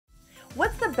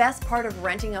the best part of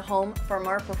renting a home from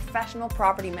our professional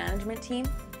property management team?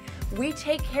 We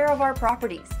take care of our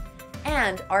properties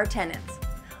and our tenants.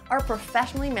 Our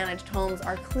professionally managed homes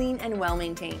are clean and well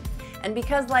maintained. And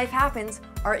because life happens,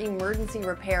 our emergency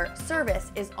repair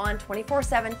service is on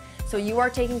 24/7, so you are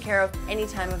taken care of any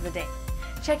time of the day.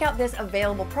 Check out this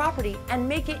available property and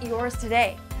make it yours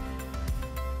today.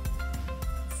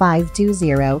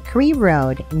 520 Crieve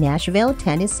Rd, Nashville,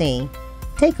 Tennessee.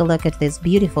 Take a look at this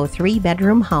beautiful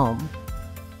 3-bedroom home.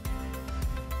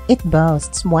 It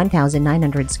boasts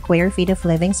 1,900 square feet of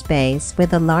living space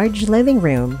with a large living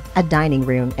room, a dining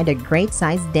room, and a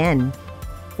great-sized den.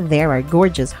 There are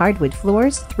gorgeous hardwood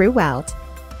floors throughout.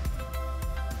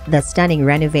 The stunning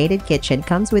renovated kitchen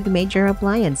comes with major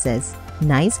appliances,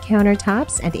 nice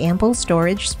countertops, and ample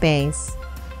storage space.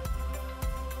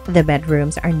 The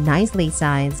bedrooms are nicely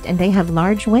sized and they have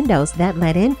large windows that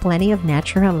let in plenty of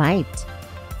natural light.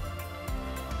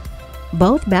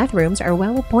 Both bathrooms are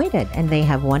well appointed and they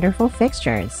have wonderful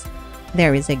fixtures.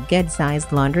 There is a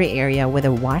good-sized laundry area with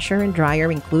a washer and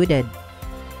dryer included.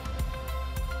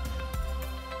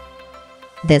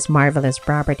 This marvelous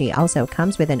property also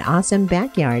comes with an awesome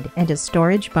backyard and a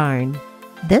storage barn.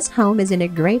 This home is in a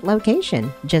great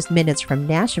location, just minutes from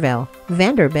Nashville,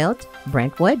 Vanderbilt,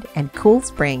 Brentwood, and Cool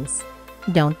Springs.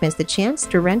 Don't miss the chance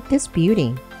to rent this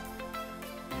beauty.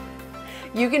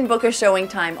 You can book a showing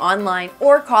time online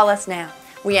or call us now.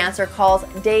 We answer calls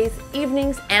days,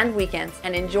 evenings, and weekends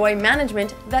and enjoy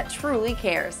management that truly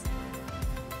cares.